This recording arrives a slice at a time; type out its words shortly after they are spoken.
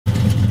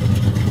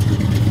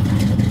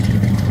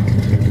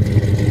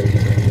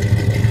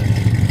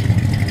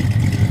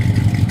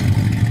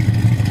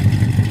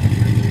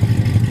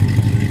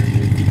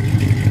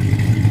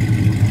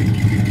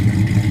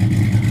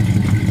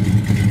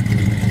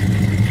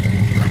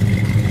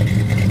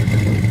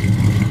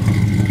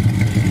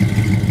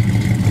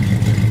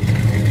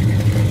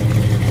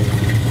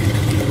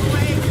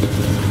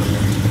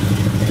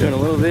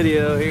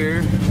video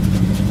here.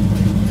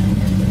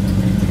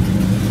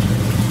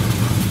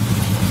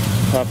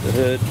 Pop the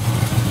hood.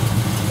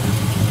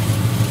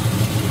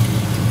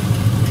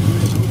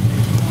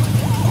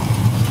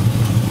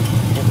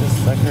 Get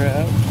this sucker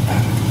out.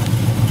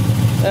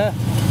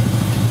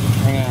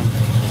 Hang on.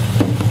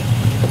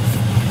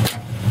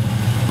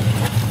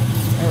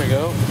 There we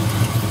go.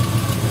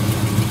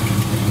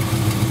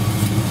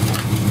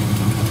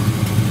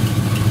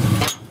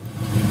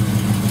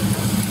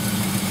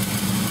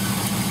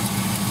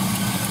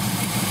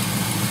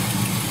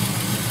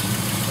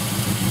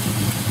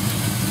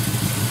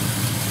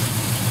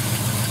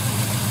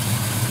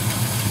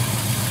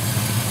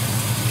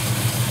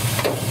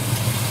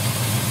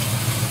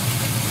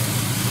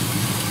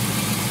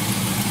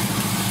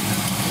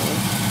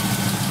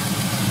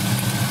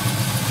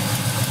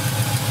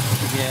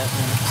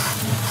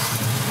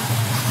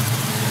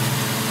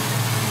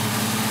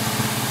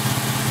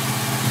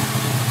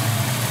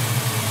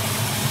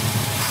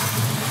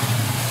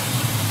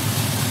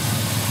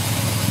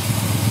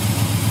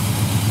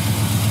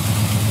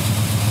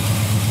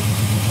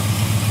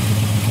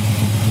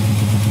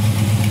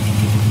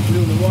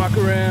 Doing the walk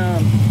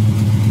around.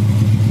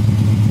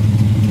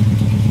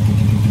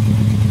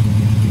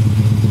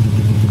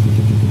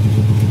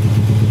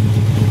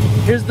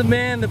 Here's the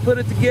man that put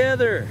it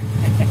together.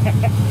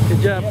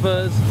 Good job, Yep,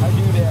 Buzz. I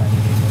do that.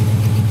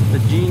 The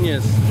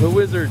genius, the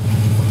wizard.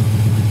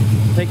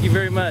 Thank you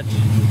very much.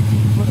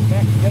 Put it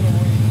back together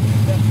where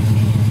you best you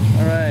can.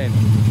 All right.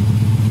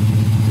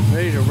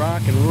 Ready to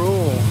rock and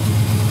roll.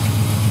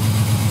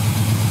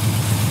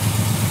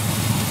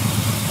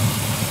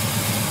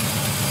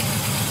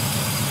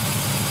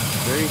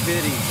 Very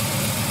fitty.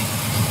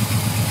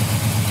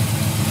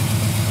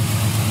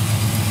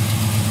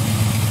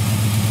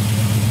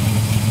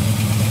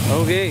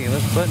 Okay,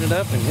 let's button it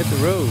up and hit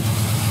the road.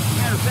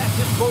 Matter of fact,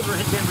 this motor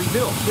had been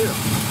rebuilt too.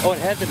 Oh,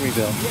 it had been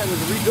rebuilt. Yeah, there's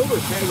a rebuilder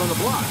standing on the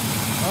block.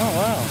 Oh,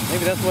 wow.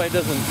 Maybe that's why it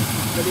doesn't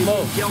But he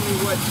smoke. didn't tell me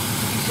what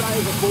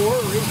size of bore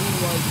or anything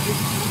was.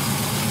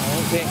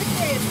 Okay. What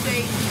day is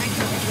date? I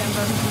can't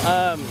remember.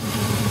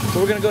 So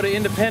we're gonna go to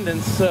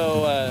Independence.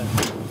 So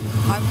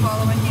I'm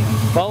following you.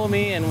 follow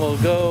me, and we'll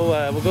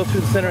go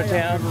through the center of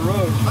town. River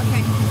Road.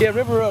 Okay. Yeah,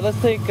 River Road.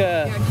 Let's take.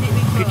 Yeah, take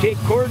me You to take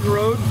Cord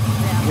Road,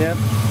 Yeah. Yep.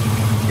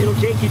 it'll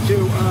take you to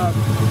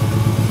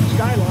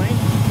Skyline.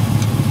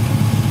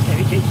 And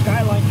you take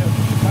Skyline to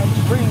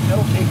Springs,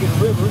 that'll take you to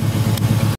River.